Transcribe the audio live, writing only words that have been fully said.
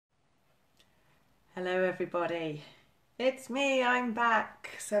Hello everybody, it's me, I'm back,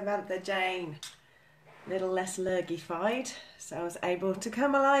 Samantha Jayne. Little less lurgified, so I was able to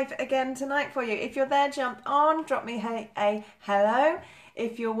come alive again tonight for you. If you're there, jump on, drop me a hello.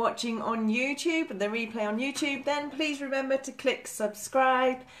 If you're watching on YouTube, the replay on YouTube, then please remember to click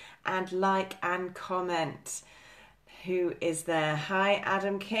subscribe and like and comment. Who is there? Hi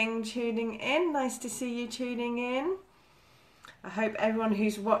Adam King tuning in, nice to see you tuning in. I hope everyone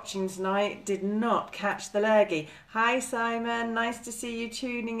who's watching tonight did not catch the lurgy. Hi Simon, nice to see you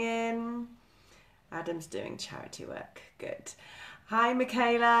tuning in. Adam's doing charity work, good. Hi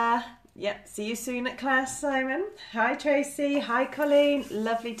Michaela, yep, see you soon at class, Simon. Hi Tracy, hi Colleen,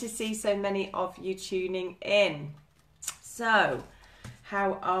 lovely to see so many of you tuning in. So,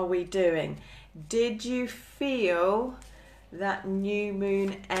 how are we doing? Did you feel that new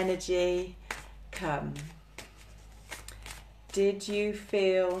moon energy come? Did you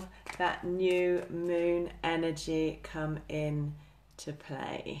feel that new moon energy come in to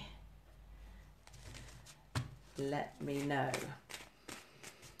play? Let me know.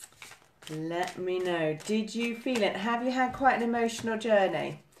 Let me know. Did you feel it? Have you had quite an emotional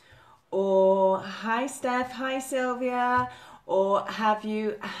journey? Or hi Steph, hi Sylvia. Or have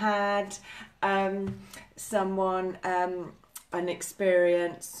you had someone, an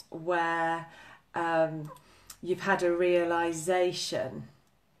experience where you've had a realization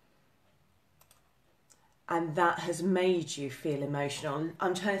and that has made you feel emotional?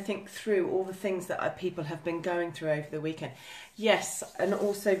 I'm trying to think through all the things that people have been going through over the weekend. Yes, and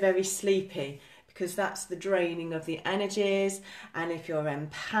also very sleepy, because that's the draining of the energies. And if you're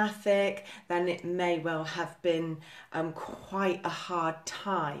empathic, then it may well have been quite a hard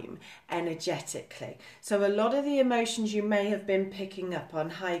time energetically. So a lot of the emotions you may have been picking up on,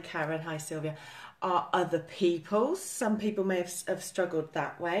 hi Karen, hi Sylvia, are other people's. Some people may have struggled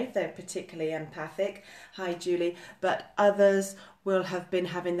that way. They're particularly empathic. Hi Julie. But others will have been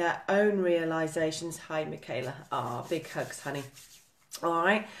having their own realizations. Hi Michaela. Ah, big hugs, honey. All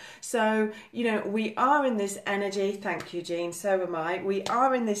right. So, you know, we are in this energy. Thank you, Jean. So am I. We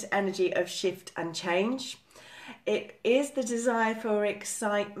are in this energy of shift and change. It is the desire for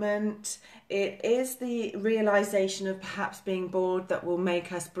excitement. It is the realization of perhaps being bored that will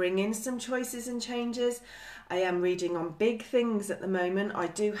make us bring in some choices and changes. I am reading on big things at the moment, I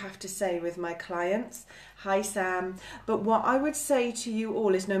do have to say, with my clients. Hi Sam. But what I would say to you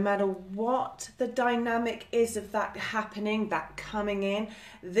all is, no matter what the dynamic is of that happening, that coming in,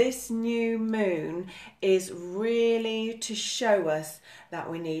 this new moon is really to show us that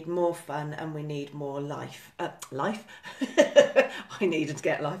we need more fun and we need more life. Life? I needed to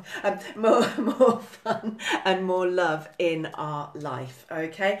get life. More fun and more love in our life.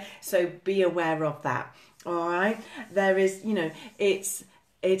 Okay, so be aware of that. All right, there is, you know, it's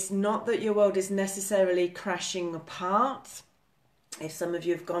not that your world is necessarily crashing apart. If some of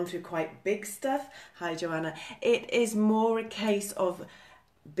you have gone through quite big stuff, hi Joanna, it is more a case of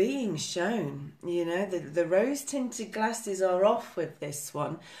being shown, you know, the rose tinted glasses are off with this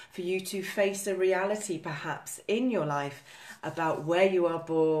one, for you to face a reality perhaps in your life about where you are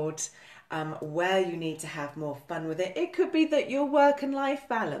bored, where you need to have more fun with it. It could be that your work and life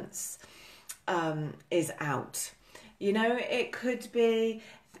balance is out, you know. It could be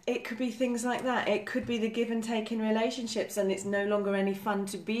things like that. It could be the give and take in relationships, and it's no longer any fun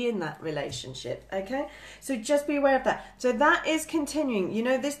to be in that relationship. Okay, so just be aware of that. So that is continuing, you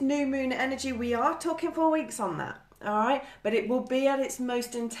know, this new moon energy. We are talking 4 weeks on that. All right, but it will be at its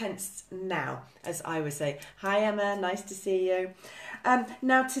most intense now, as I would say. Hi Emma, nice to see you.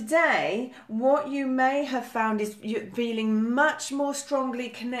 Now today, what you may have found is you're feeling much more strongly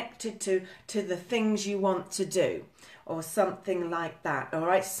connected to the things you want to do, or something like that. All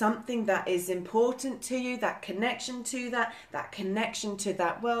right, something that is important to you, that connection to that connection to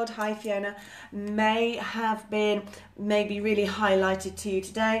that world. Hi Fiona, may have been maybe really highlighted to you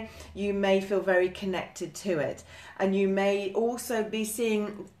today. You may feel very connected to it, and you may also be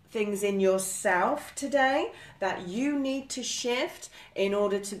seeing things in yourself today that you need to shift in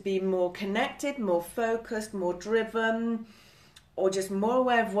order to be more connected, more focused, more driven, or just more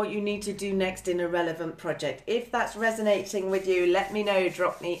aware of what you need to do next in a relevant project. If that's resonating with you, let me know.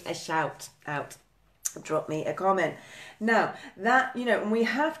 Drop me a shout out, drop me a comment. Now that, you know, and we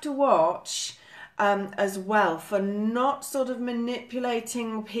have to watch as well for not sort of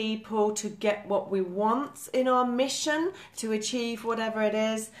manipulating people to get what we want in our mission to achieve whatever it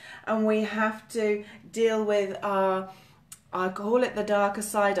is. And we have to deal with our, I call it the darker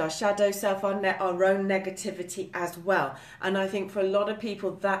side, our shadow self, our own negativity as well. And I think for a lot of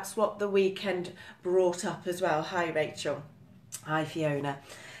people, that's what the weekend brought up as well. Hi, Rachel. Hi, Fiona.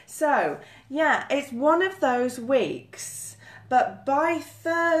 So, yeah, it's one of those weeks, but by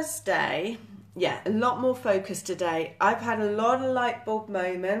Thursday, yeah, a lot more focus today. I've had a lot of light bulb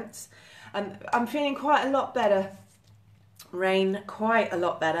moments, and I'm feeling quite a lot better. Rain, quite a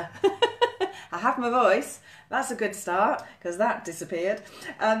lot better. I have my voice. That's a good start, because that disappeared.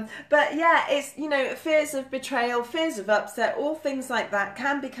 But yeah, it's, you know, fears of betrayal, fears of upset, all things like that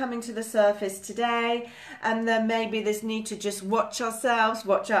can be coming to the surface today. And then maybe this need to just watch ourselves,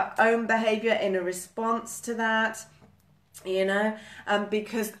 watch our own behaviour in a response to that. You know,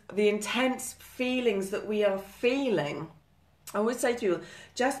 because the intense feelings that we are feeling, I would say to you,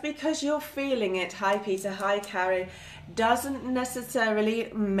 just because you're feeling it, hi Peter, hi Carrie, doesn't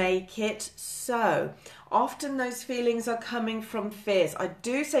necessarily make it so. Often those feelings are coming from fears. I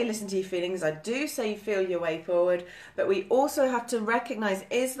do say listen to your feelings, I do say feel your way forward, but we also have to recognise,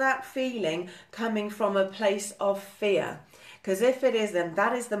 is that feeling coming from a place of fear? Because if it is, then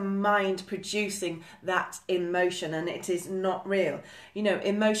that is the mind producing that emotion, and it is not real. You know,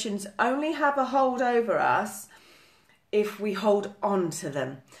 emotions only have a hold over us if we hold on to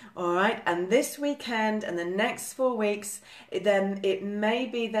them, all right? And this weekend and the next 4 weeks, then it may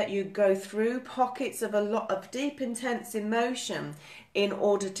be that you go through pockets of a lot of deep, intense emotion in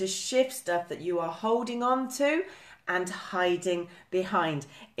order to shift stuff that you are holding on to and hiding behind.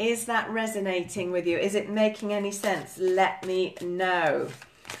 Is that resonating with you? Is it making any sense? Let me know.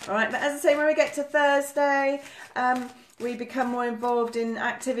 All right, but as I say, when we get to Thursday, we become more involved in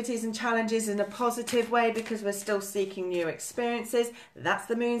activities and challenges in a positive way because we're still seeking new experiences. That's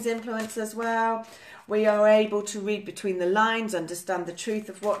the moon's influence as well. We are able to read between the lines, understand the truth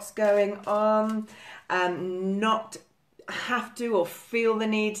of what's going on, not have to or feel the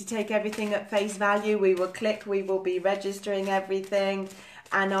need to take everything at face value. We will click, we will be registering everything,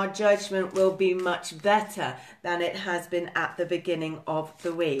 and our judgment will be much better than it has been at the beginning of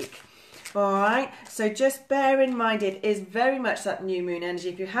the week. All right, so just bear in mind it is very much that new moon energy.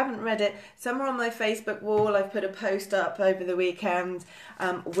 If you haven't read it, somewhere on my Facebook wall I've put a post up over the weekend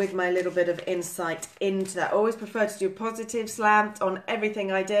with my little bit of insight into that. I always prefer to do a positive slant on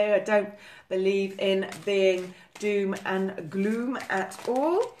everything I do. I don't believe in being doom and gloom at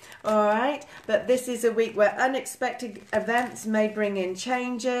all right, but this is a week where unexpected events may bring in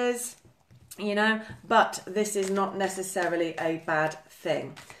changes, you know, but this is not necessarily a bad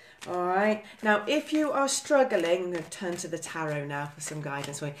thing. All right, now if you are struggling, I'm going to turn to the tarot now for some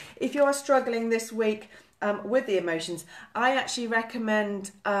guidance. If you are struggling this week with the emotions, I actually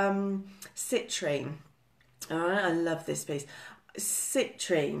recommend citrine. All right, I love this piece.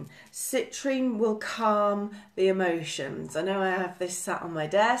 Citrine will calm the emotions. I know I have this sat on my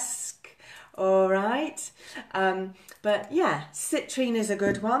desk. All right, but yeah, citrine is a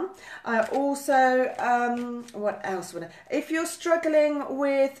good one. I also, what else would I, if you're struggling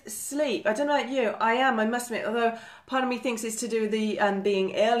with sleep, I don't know about you, I must admit, although part of me thinks it's to do with the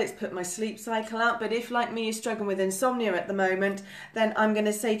being ill, it's put my sleep cycle out, but if like me you're struggling with insomnia at the moment, then I'm going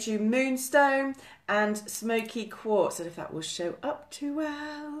to say to you moonstone and smoky quartz, and if that will show up too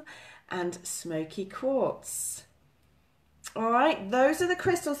well, and smoky quartz. All right, those are the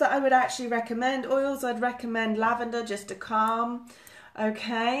crystals that I would actually recommend. Oils, I'd recommend lavender just to calm.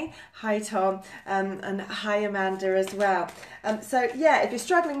 Okay, hi Tom, and hi Amanda as well. So yeah, if you're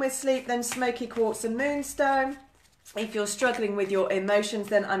struggling with sleep, then smoky quartz and moonstone. If you're struggling with your emotions,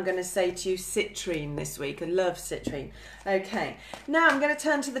 then I'm going to say to you citrine this week. I love citrine. Okay, now I'm going to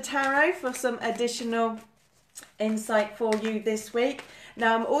turn to the tarot for some additional insight for you this week.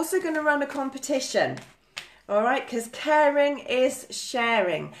 Now I'm also going to run a competition. All right, because caring is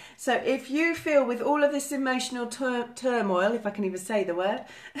sharing. So if you feel with all of this emotional turmoil, if I can even say the word,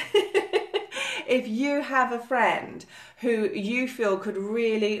 if you have a friend who you feel could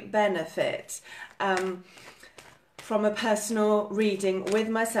really benefit from a personal reading with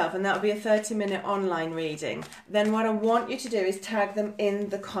myself, and that will be a 30-minute online reading, then what I want you to do is tag them in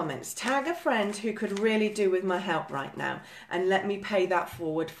the comments. Tag a friend who could really do with my help right now, and let me pay that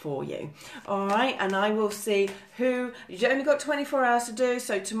forward for you. All right, and I will see who, you've only got 24 hours to do,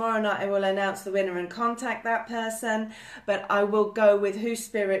 so tomorrow night I will announce the winner and contact that person, but I will go with who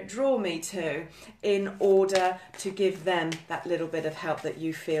Spirit draw me to in order to give them that little bit of help that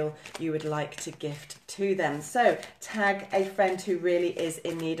you feel you would like to gift to them. So tag a friend who really is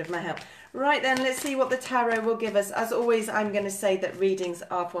in need of my help. Right then, let's see what the tarot will give us. As always, I'm going to say that readings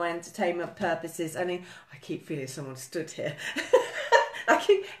are for entertainment purposes. I mean, I keep feeling someone stood here. I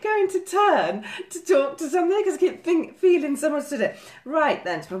keep going to turn to talk to something because I keep feeling someone stood here. Right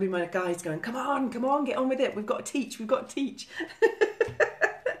then, it's probably my guys going, come on, get on with it. We've got to teach, we've got to teach.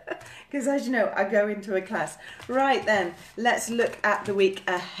 because as you know, I go into a class. Right then, let's look at the week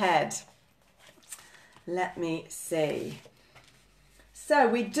ahead. Let me see. So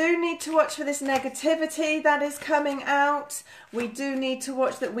we do need to watch for this negativity that is coming out. We do need to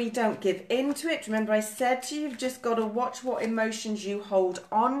watch that we don't give into it. Remember, I said to you, you've just got to watch what emotions you hold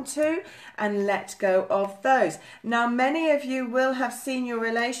on to and let go of those. Now, many of you will have seen your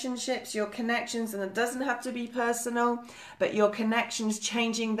relationships, your connections, and it doesn't have to be personal, but your connections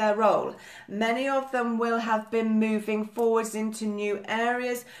changing their role. Many of them will have been moving forwards into new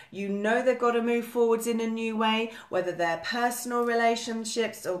areas. You know they've got to move forwards in a new way, whether they're personal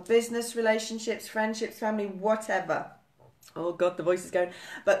relationships or business relationships, friendships, family, whatever. Oh God, the voice is going.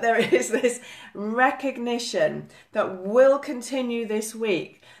 But there is this recognition that will continue this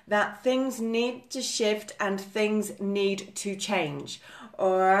week, that things need to shift and things need to change.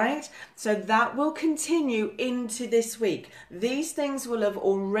 All right, so that will continue into this week. These things will have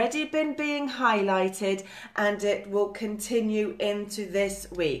already been being highlighted and it will continue into this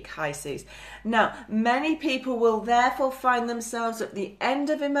week. Hi, Suze. Now, many people will therefore find themselves at the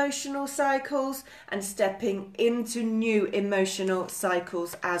end of emotional cycles and stepping into new emotional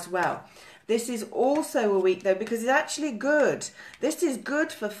cycles as well. This is also a week though, because it's actually good. This is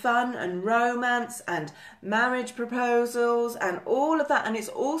good for fun and romance and marriage proposals and all of that. And it's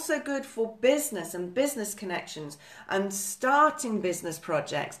also good for business and business connections and starting business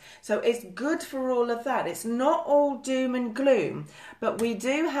projects. So it's good for all of that. It's not all doom and gloom, but we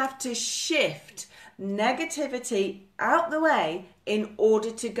do have to shift negativity out the way in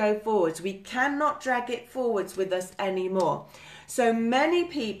order to go forwards. We cannot drag it forwards with us anymore. So many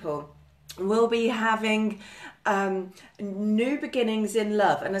people will be having new beginnings in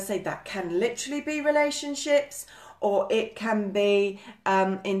love, and I say that can literally be relationships, or it can be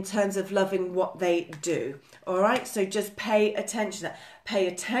in terms of loving what they do. All right, so just pay attention. Pay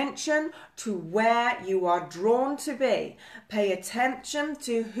attention to where you are drawn to be. Pay attention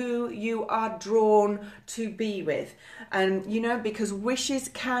to who you are drawn to be with. And, you know, because wishes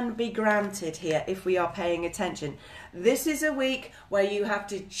can be granted here if we are paying attention. This is a week where you have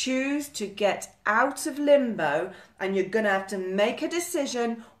to choose to get out of limbo, and you're going to have to make a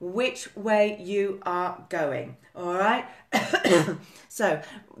decision which way you are going. All right. So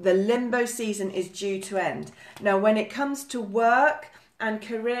the limbo season is due to end. Now, when it comes to work and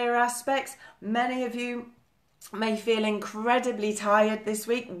career aspects, many of you may feel incredibly tired this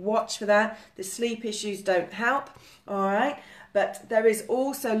week. Watch for that. The sleep issues don't help. All right. But there is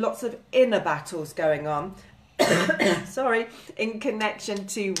also lots of inner battles going on. Sorry, in connection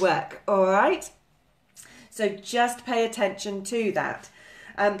to work. All right. So just pay attention to that.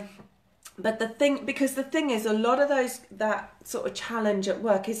 But the thing is, a lot of that sort of challenge at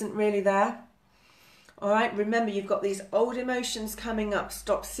work isn't really there. All right. Remember, you've got these old emotions coming up.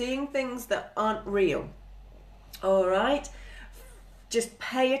 Stop seeing things that aren't real. All right. Just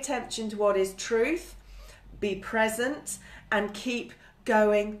pay attention to what is truth. Be present and keep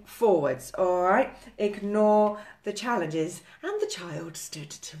going forwards. All right. Ignore the challenges. And the child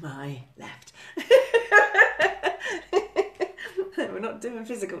stood to my left. We're not doing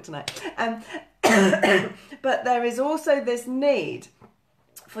physical tonight. But there is also this need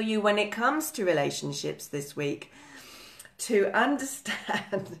for you when it comes to relationships this week to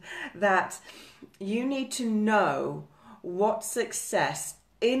understand that you need to know what success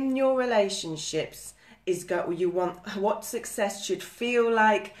in your relationships is what success should feel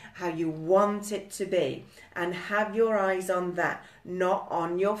like, how you want it to be, and have your eyes on that, not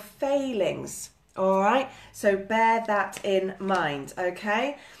on your failings. All right, so bear that in mind.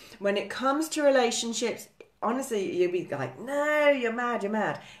 Okay, when it comes to relationships, honestly, you'll be like, no, you're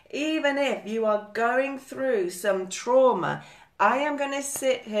mad. Even if you are going through some trauma, I am going to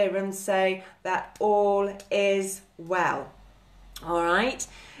sit here and say that all is well. All right,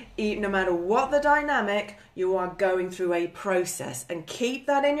 no matter what the dynamic, you are going through a process, and keep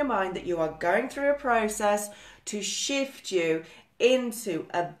that in your mind, that you are going through a process to shift you into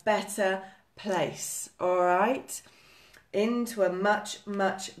a better place. All right, into a much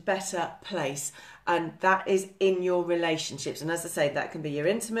better place, and that is in your relationships. And as I say, that can be your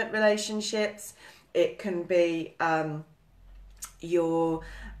intimate relationships, it can be your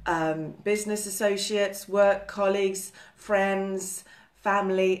business associates, work colleagues, friends,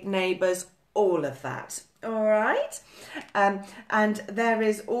 family, neighbours, all of that. All right. And there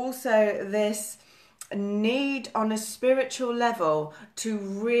is also this need on a spiritual level to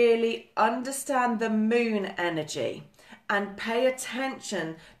really understand the moon energy and pay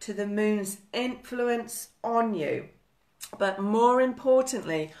attention to the moon's influence on you. But more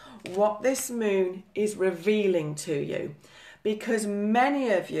importantly, what this moon is revealing to you. because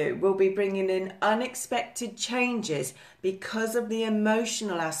many of you will be bringing in unexpected changes because of the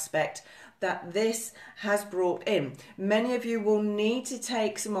emotional aspect that this has brought in. Many of you will need to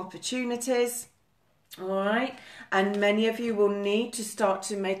take some opportunities, all right, and many of you will need to start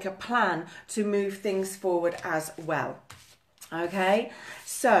to make a plan to move things forward as well. Okay,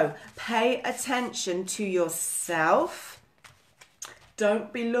 so pay attention to yourself.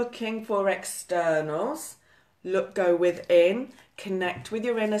 Don't be looking for externals. Go within, connect with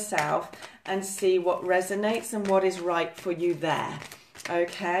your inner self and see what resonates and what is right for you there.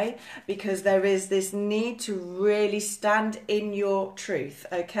 Okay, because there is this need to really stand in your truth.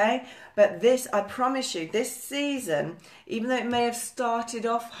 Okay, but this, I promise you, this season, even though it may have started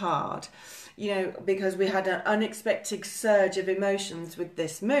off hard, you know, because we had an unexpected surge of emotions with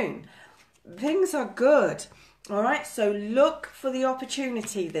this moon, things are good. All right, so look for the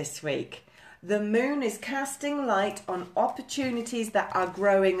opportunity this week. The moon is casting light on opportunities that are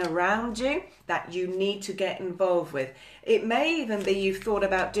growing around you that you need to get involved with. It may even be you've thought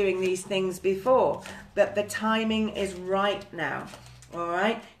about doing these things before, but the timing is right now. All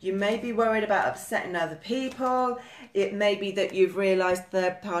right, you may be worried about upsetting other people. It may be that you've realized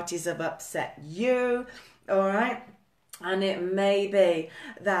third parties have upset you. All right. And it may be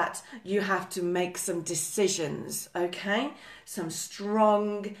that you have to make some decisions, okay? Some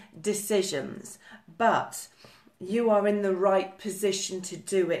strong decisions. But you are in the right position to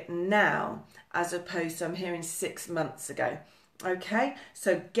do it now, as opposed to, I'm hearing, 6 months ago. Okay?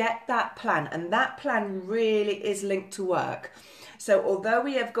 So get that plan. And that plan really is linked to work. So although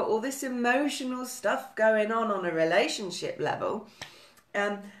we have got all this emotional stuff going on a relationship level,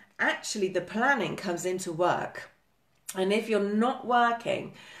 actually the planning comes into work. And if you're not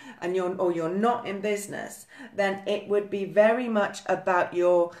working and you're not in business, then it would be very much about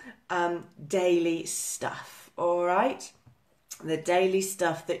your daily stuff, all right? The daily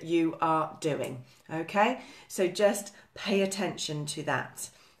stuff that you are doing, okay? So just pay attention to that,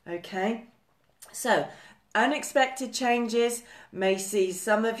 okay? So unexpected changes may see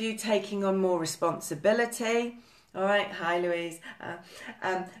some of you taking on more responsibility. All right, hi Louise.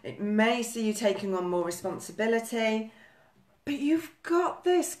 It may see you taking on more responsibility. But you've got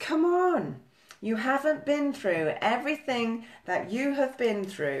this, come on. You haven't been through everything that you have been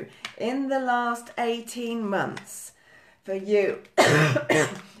through in the last 18 months for you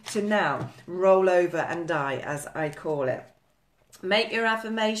to now roll over and die, as I call it. Make your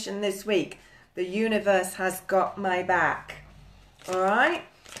affirmation this week. The universe has got my back. All right?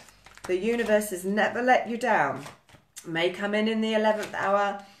 The universe has never let you down. May come in the 11th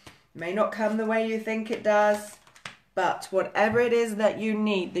hour. May not come the way you think it does. But whatever it is that you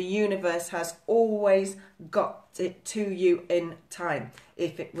need, the universe has always got it to you in time,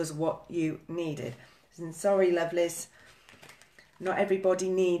 if it was what you needed. And sorry, lovelies, not everybody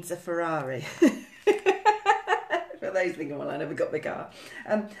needs a Ferrari. For those thinking, well, I never got the car.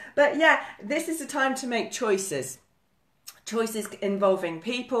 But yeah, this is a time to make choices. Choices involving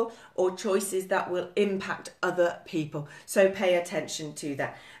people or choices that will impact other people. So pay attention to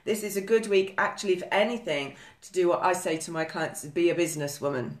that. This is a good week, actually, for anything, to do what I say to my clients, be a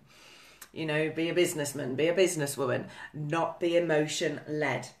businesswoman. You know, be a businessman, be a businesswoman, not be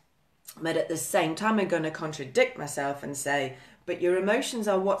emotion-led. But at the same time, I'm going to contradict myself and say, but your emotions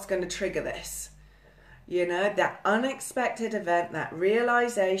are what's going to trigger this. You know, that unexpected event, that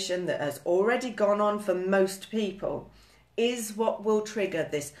realization that has already gone on for most people is what will trigger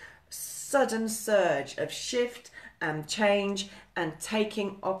this sudden surge of shift and change and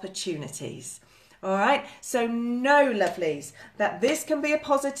taking opportunities. All right, so know, lovelies, that this can be a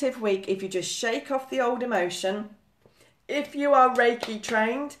positive week if you just shake off the old emotion. If you are Reiki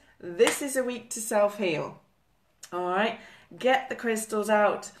trained, this is a week to self-heal. All right, get the crystals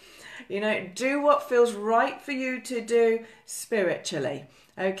out. You know, do what feels right for you to do spiritually.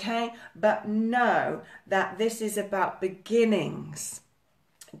 Okay, but know that this is about beginnings.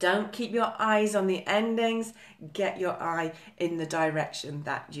 Don't keep your eyes on the endings. Get your eye in the direction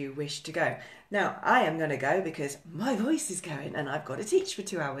that you wish to go. Now, I am going to go because my voice is going and I've got to teach for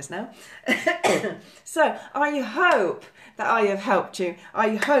 2 hours now. So I hope that I have helped you.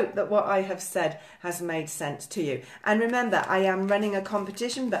 I hope that what I have said has made sense to you. And remember, I am running a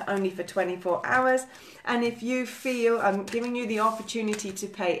competition, but only for 24 hours. And if you feel I'm giving you the opportunity to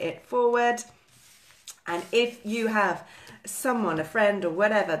pay it forward, and if you have someone, a friend or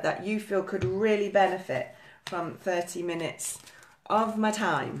whatever, that you feel could really benefit from 30 minutes of my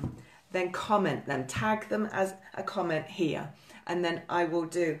time, then comment them, tag them as a comment here. And then I will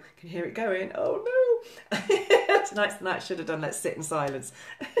do, can you hear it going? Oh no, tonight's the night I should have done Let's Sit in Silence.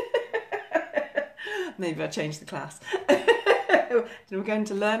 Maybe I'll change the class. We're going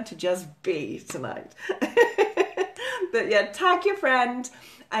to learn to just be tonight. But yeah, tag your friend,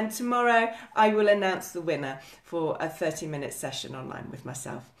 and tomorrow I will announce the winner for a 30-minute session online with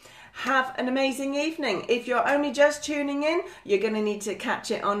myself. Have an amazing evening. If you're only just tuning in, you're going to need to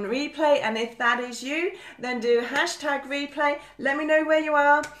catch it on replay, and if that is you, then do #replay. Let me know where you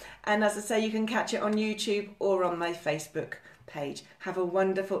are, and as I say, you can catch it on YouTube or on my Facebook page. Have a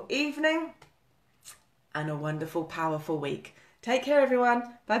wonderful evening and a wonderful, powerful week. Take care, everyone.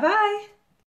 Bye bye.